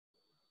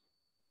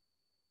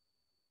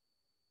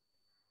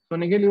So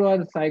Nikhil, you are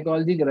a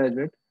psychology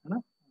graduate, है ना?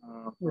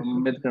 Yes, From sir.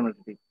 Mid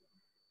University.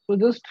 So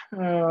just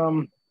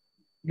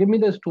give me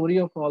the story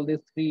of all these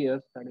 3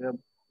 years that you have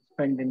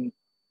spent in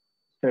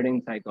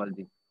studying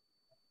psychology.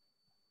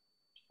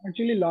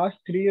 Actually, last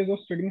 3 years of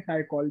studying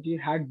psychology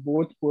had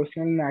both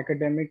personal and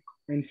academic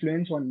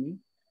influence on me.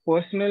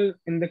 Personal,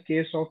 in the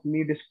case of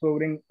me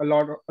discovering a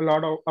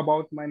lot of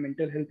about my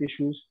mental health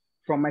issues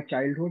from my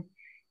childhood,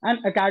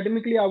 and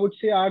academically, I would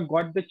say I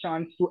got the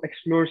chance to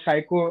explore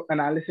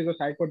psychoanalysis or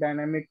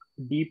psychodynamic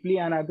deeply,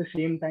 and at the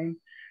same time,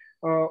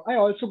 I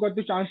also got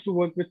the chance to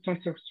work with some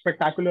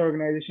spectacular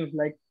organizations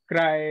like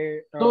Cry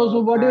So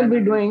what you will be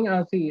and doing?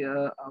 See,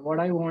 what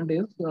I want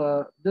is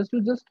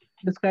just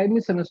describe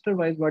me semester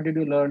wise. What did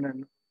you learn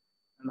and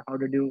how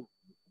did you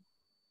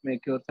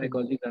make your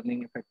psychology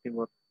learning effective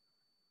or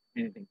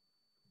anything?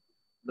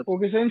 The,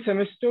 okay, so in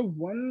semester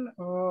one,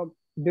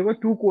 there were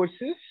two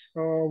courses,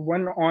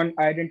 one on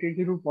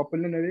identity through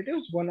popular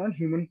narratives, one on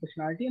human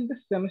personality. In the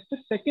semester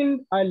second,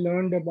 I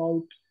learned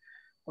about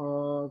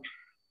uh,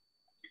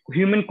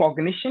 human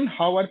cognition,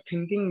 how our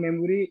thinking,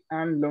 memory,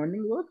 and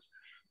learning works.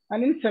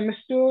 And in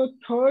semester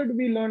third,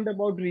 we learned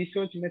about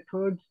research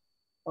methods,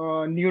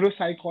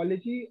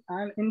 neuropsychology.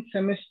 And in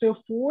semester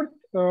fourth,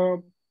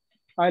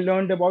 I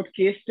learned about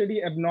case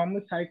study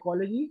abnormal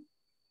psychology.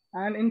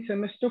 And in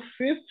semester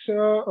fifth,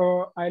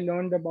 I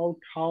learned about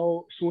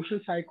how social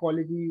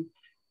psychology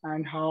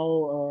and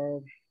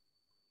how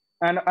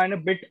and a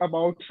bit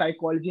about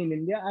psychology in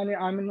India. And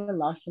I'm in the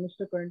last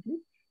semester currently.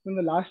 In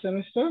the last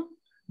semester,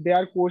 there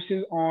are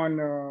courses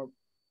on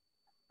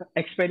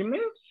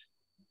experiments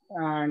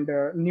and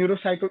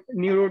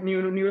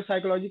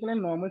neuropsychological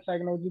and normal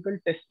psychological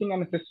testing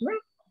and assessment,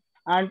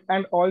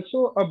 and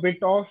also a bit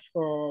of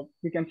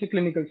we can say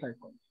clinical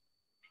psychology.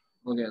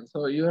 okay,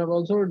 so you have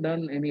also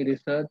done any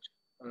research?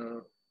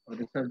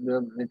 Research you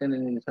have written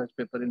any research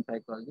paper in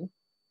psychology?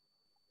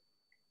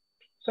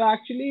 So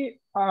actually,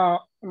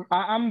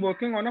 I'm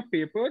working on a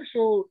paper,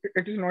 so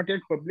it is not yet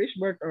published,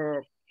 but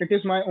it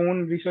is my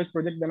own research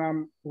project that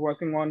I'm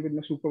working on with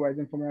my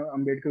supervisor from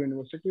Ambedkar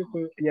University.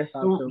 So yes, So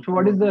I'm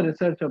what is the working on.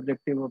 research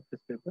objective of this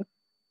paper?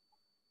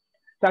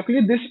 So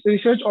actually, this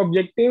research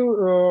objective,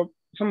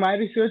 so my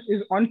research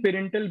is on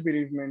parental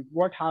bereavement.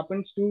 What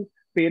happens to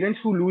parents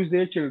who lose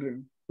their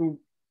children to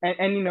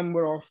any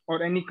number of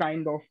or any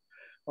kind of,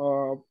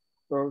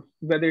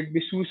 whether it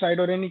be suicide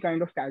or any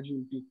kind of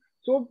casualty.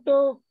 So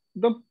the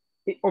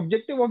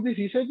objective of this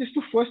research is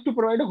to first to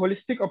provide a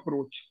holistic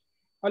approach.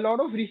 A lot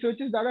of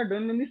researches that are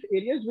done in this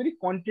area is very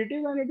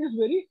quantitative and it is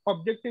very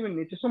objective in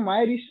nature. So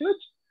my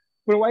research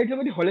provides a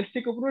very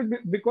holistic approach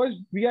because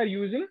we are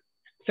using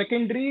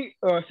secondary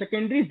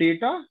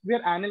data. We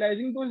are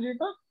analyzing those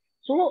data,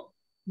 so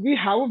we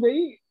have a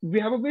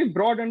very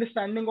broad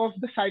understanding of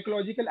the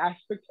psychological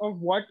aspects of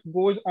what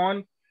goes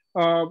on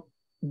uh,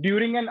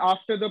 during and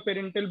after the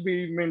parental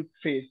bereavement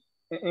phase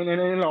in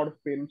a lot of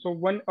parents. So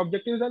one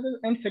objective is that,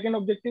 and second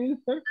objective is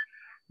that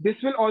this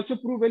will also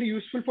prove very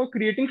useful for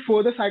creating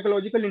further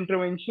psychological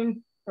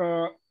intervention,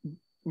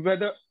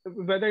 whether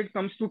it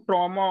comes to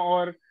trauma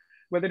or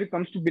whether it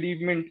comes to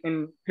bereavement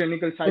in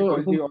clinical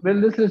psychology. So Or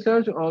will this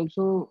research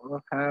also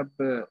have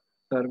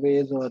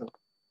surveys or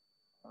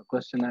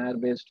questionnaire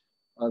based,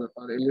 or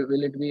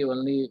will it be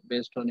only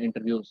based on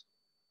interviews?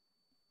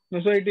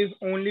 no, so it is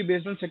only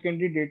based on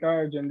secondary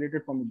data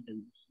generated from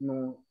interviews.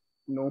 No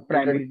So that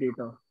primary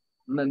data.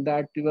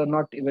 that you are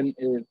not even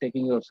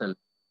taking yourself.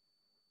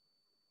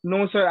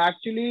 No, sir.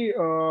 Actually,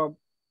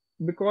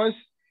 because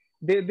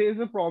there is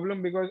a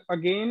problem because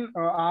again,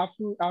 I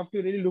have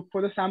to really look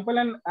for the sample,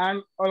 and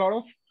a lot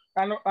of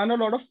and a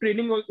lot of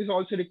training is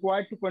also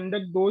required to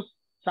conduct those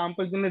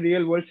samples in a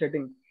real world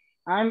setting.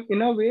 And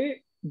in a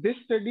way, this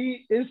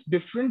study is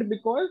different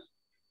because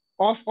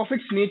of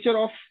its nature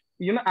of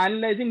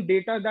analyzing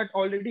data that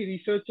already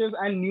researchers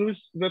and news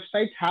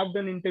websites have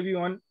done interview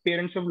on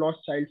parents of lost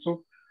child.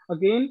 So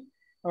again,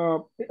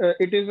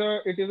 it is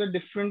a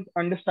different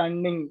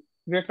understanding.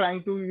 We are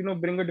trying to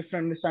bring a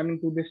different understanding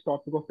to this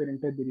topic of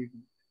parental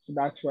bereavement. So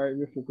that's why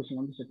we're focusing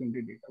on the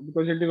secondary data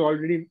because it is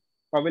already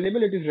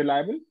available, it is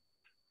reliable,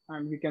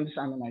 and we can just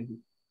analyze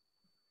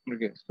it.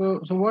 Okay.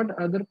 So what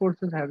other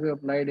courses have you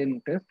applied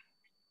in test?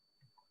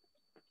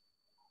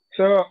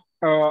 So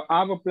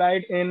I've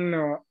applied in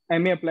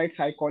MA Applied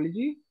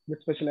Psychology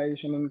with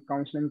specialization in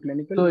counseling and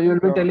clinical. So you will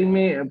be telling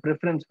me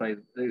preference wise.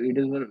 It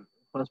is your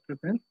first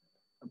preference,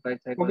 applied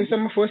Okay, psychology.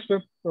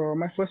 so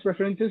my first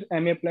preference is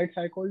MA Applied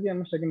Psychology, and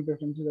my second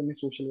preference is MA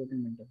Social Work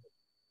and Mental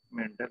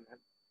Mental health.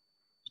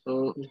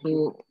 So, Health.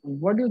 so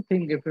what do you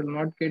think if you'll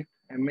not get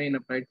MA in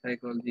applied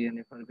psychology and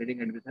if you're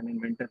getting admission in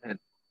mental health?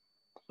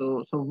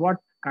 So what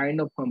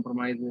kind of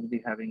compromise will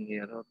be having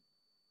here, or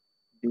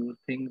do you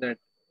think that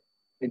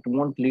it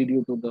won't lead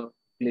you to the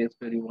place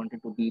where you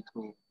wanted to be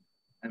through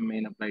MA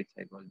in applied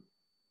psychology?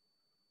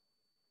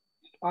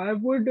 I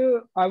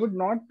would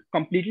not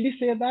completely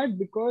say that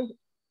because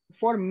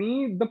for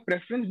me the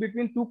preference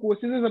between two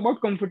courses is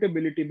about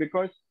comfortability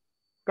because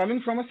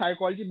coming from a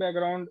psychology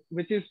background,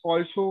 which is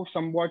also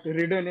somewhat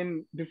ridden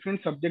in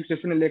different subjects,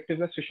 different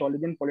electives as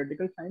sociology and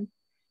political science,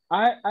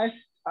 I I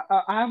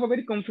I have a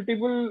very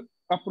comfortable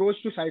approach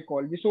to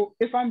psychology. So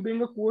if I'm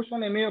doing a course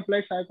on MA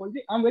applied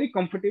psychology, I'm very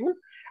comfortable.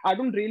 I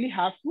don't really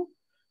have to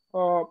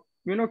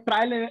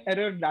trial and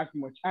error that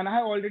much, and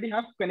I already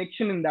have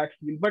connection in that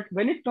field. But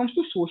when it comes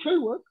to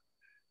social work,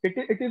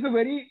 it is a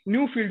very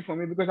new field for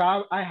me because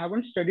I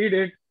haven't studied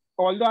it.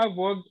 Although I've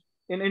worked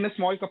in a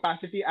small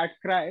capacity at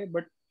CRI,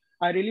 but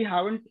I really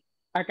haven't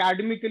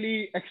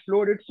academically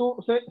explored it. So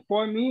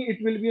for me, it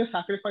will be a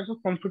sacrifice of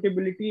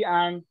comfortability,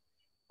 and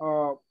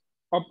uh,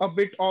 a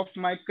bit of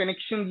my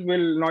connections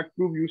will not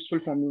prove useful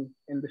for me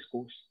in this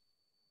course.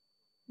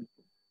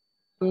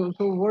 So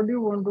what do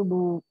you want to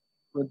do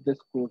with this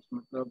course?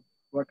 Matlab,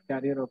 what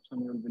career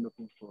option you will be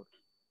looking for?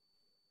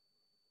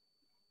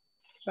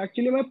 So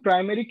actually, my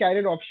primary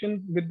career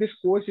option with this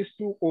course is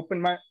to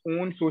open my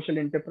own social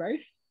enterprise.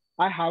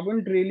 I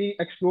haven't really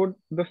explored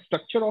the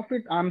structure of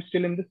it. I'm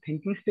still in the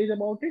thinking stage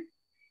about it,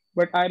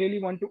 but I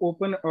really want to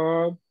open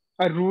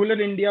a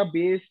rural India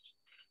based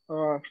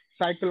uh,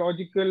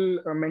 psychological,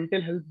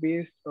 mental health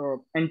based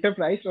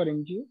enterprise or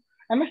NGO.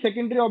 And my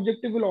secondary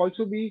objective will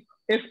also be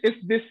if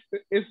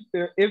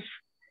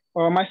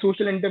my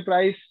social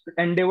enterprise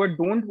endeavor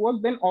don't work,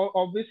 then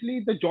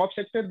obviously the job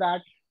sector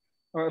that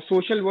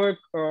social work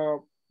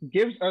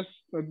gives us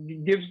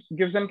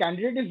gives them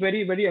candidate is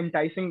very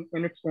enticing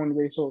in its own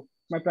way. So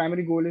my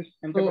primary goal is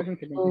enterprise So, and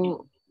secondary.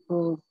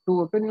 so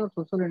to open your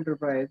social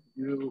enterprise,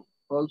 you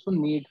also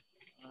need,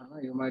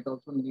 you might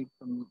also need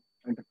some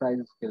enterprise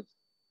skills.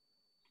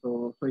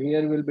 So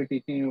here we'll be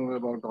teaching you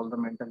about all the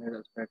mental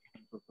health aspects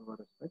and social work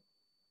aspects.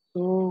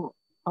 So,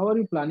 how are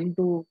you planning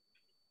to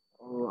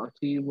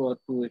achieve or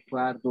to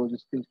acquire those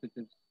skills which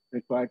is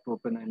required to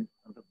open an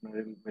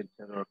entrepreneurial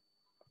venture or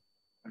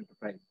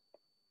enterprise?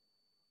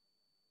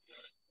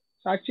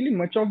 So actually,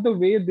 much of the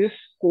way this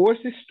course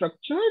is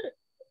structured,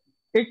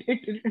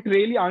 it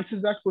really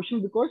answers that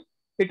question because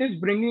it is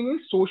bringing in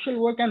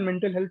social work and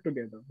mental health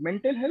together.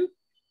 Mental health,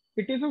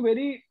 it is a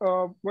very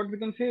what we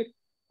can say,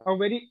 a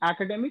very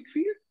academic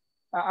field,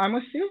 I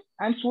must say,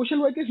 and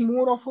social work is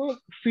more of a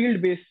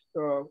field based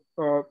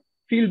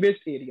field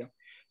based area.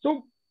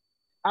 So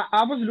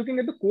I was looking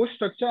at the course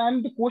structure,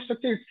 and the course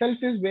structure itself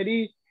is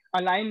very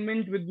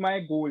alignment with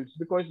my goals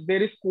because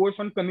there is course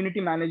on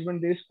community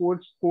management, there is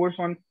course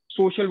on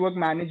social work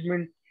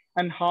management,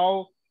 and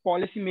how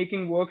policy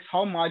making works,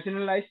 how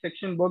marginalized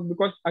section work.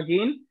 Because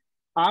again,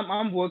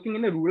 I'm working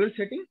in a rural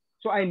setting,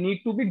 so I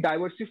need to be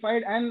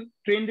diversified and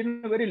trained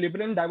in a very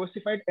liberal and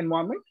diversified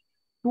environment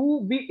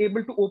to be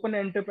able to open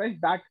an enterprise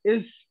that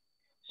is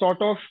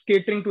sort of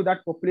catering to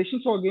that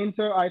population. So again,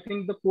 sir, I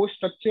think the course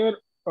structure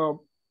uh,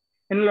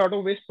 in a lot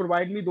of ways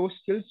provide me those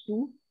skills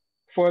to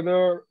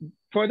further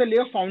further lay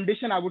a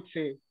foundation, I would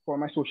say, for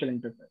my social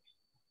enterprise.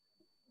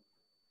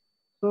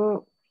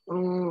 So,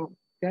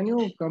 can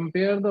you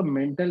compare the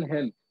mental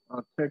health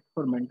or threat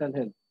for mental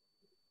health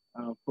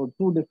for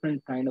two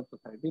different kind of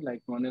society?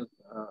 Like one is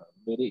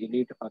very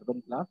elite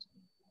urban class,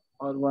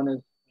 or one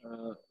is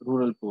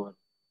rural poor.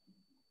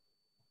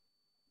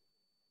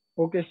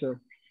 Okay, sir.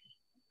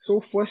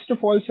 So first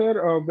of all,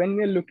 sir, when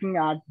we're looking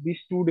at these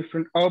two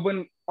different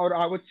urban, or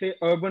I would say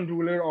urban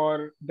rural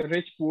or the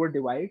rich poor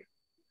divide,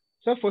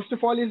 so first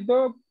of all is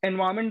the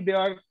environment they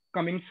are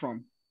coming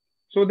from.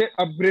 So their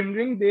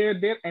upbringing,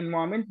 their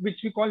environment, which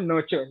we call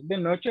nurture, the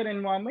nurture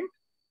environment,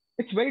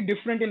 it's very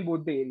different in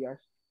both the areas.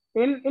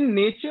 In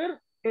nature,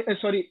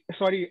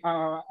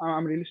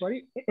 I'm really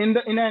sorry. In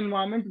an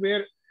environment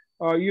where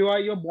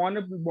you're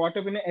brought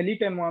up in an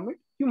elite environment,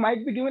 you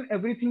might be given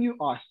everything you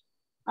ask,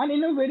 and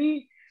in a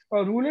very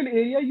rural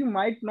area, you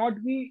might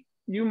not be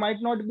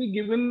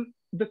given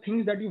the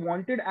things that you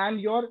wanted, and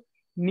your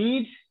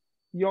needs,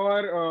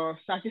 your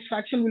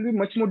satisfaction will be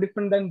much more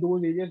different than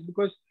those areas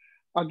because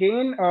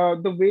again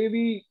the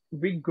way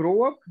we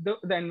grow up,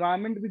 the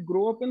environment we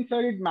grow up in,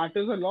 sir, it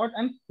matters a lot.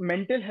 And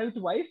mental health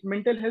wise,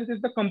 mental health is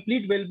the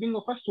complete well-being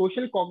of our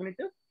social,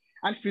 cognitive,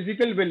 and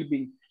physical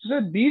well-being.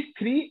 So these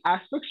three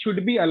aspects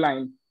should be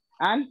aligned.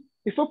 And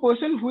if a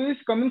person who is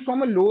coming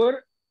from a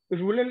lower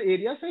rural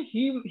area, so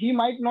he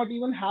might not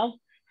even have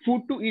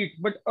food to eat,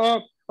 but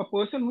a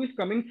person who is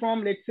coming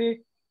from, let's say,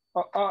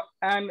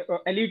 an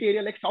elite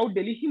area like South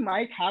Delhi, he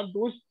might have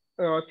those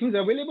things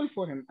available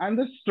for him, and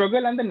the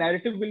struggle and the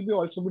narrative will be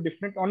also be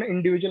different on an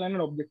individual and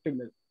an objective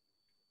level.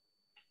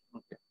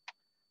 Okay.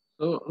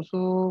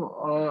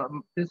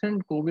 So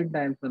recent COVID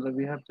times,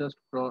 we have just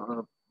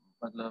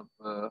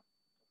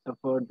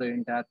suffered the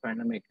entire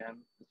pandemic, and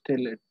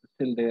still it's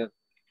still there.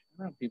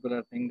 People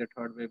are saying the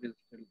third wave is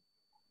still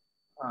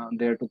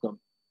there to come.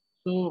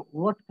 So,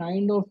 what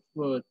kind of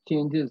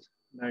changes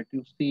that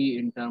you see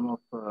in terms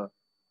of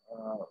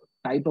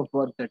type of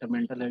work that a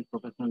mental health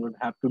professional would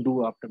have to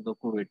do after the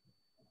COVID?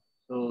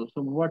 So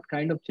what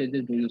kind of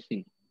changes do you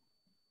see?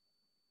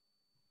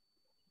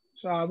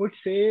 So I would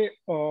say,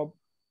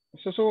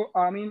 so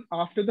I mean,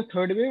 after the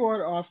third wave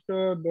or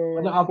after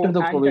Well, the after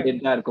the and COVID,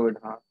 entire COVID,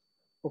 huh?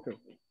 okay,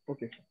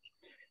 okay.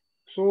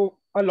 So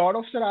a lot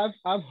of, sir,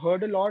 I've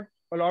heard a lot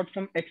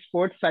from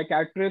experts,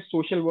 psychiatrists,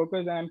 social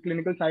workers, and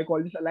clinical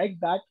psychologists alike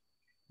that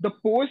the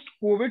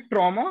post-COVID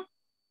trauma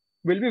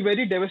will be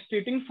very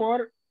devastating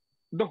for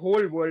the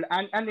whole world.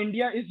 And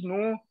India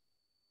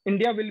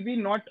will be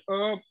not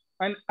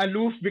an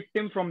aloof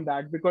victim from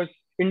that, because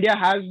India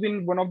has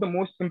been one of the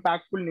most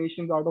impactful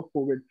nations out of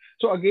COVID.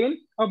 So again,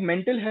 a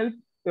mental health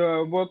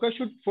worker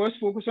should first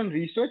focus on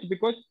research,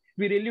 because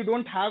we really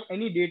don't have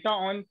any data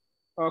on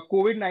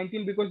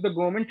COVID-19, because the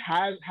government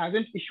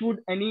hasn't issued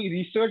any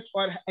research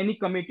or any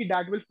committee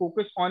that will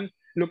focus on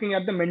looking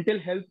at the mental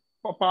health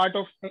part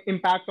of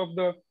impact of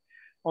the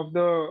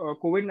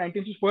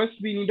COVID-19. So first,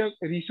 we need a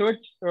research.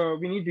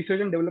 We need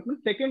research and development.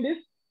 Second is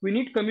we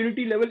need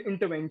community level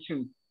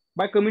interventions.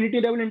 By community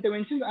level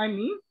interventions, I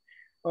mean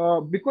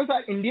because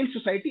our Indian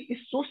society is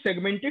so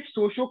segmented,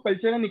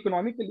 socio-cultural and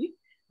economically,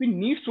 we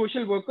need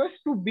social workers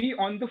to be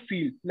on the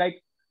field.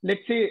 Like,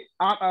 let's say,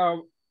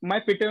 my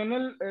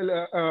paternal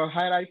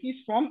hierarchy is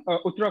from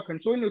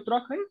Uttarakhand. So in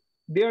Uttarakhand,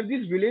 there are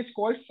this village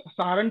called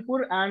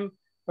Saharanpur and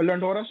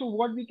Landora. So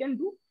what we can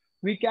do,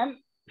 we can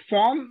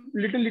form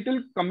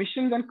little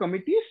commissions and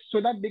committees so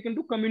that they can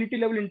do community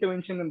level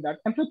intervention in that.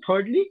 And so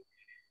thirdly,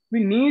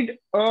 we need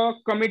a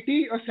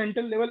committee, a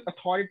central level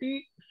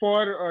authority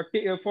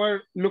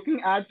for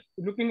looking at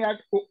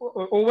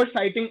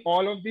oversighting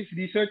all of this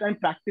research and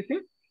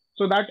practicing,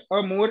 so that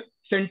a more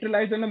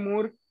centralized and a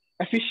more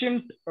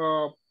efficient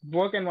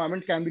work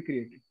environment can be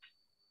created.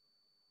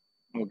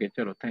 Okay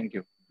चलो thank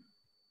you.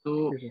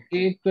 तो Yes, sir.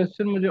 एक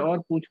question मुझे और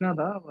पूछना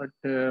था,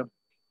 but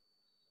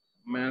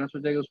मैंने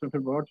सोचा कि उसमें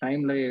फिर बहुत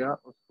टाइम लगेगा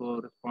उसको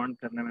रिस्पॉन्ड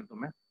करने में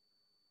तुम्हें,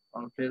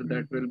 और फिर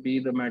that will be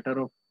the matter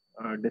of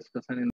discussion in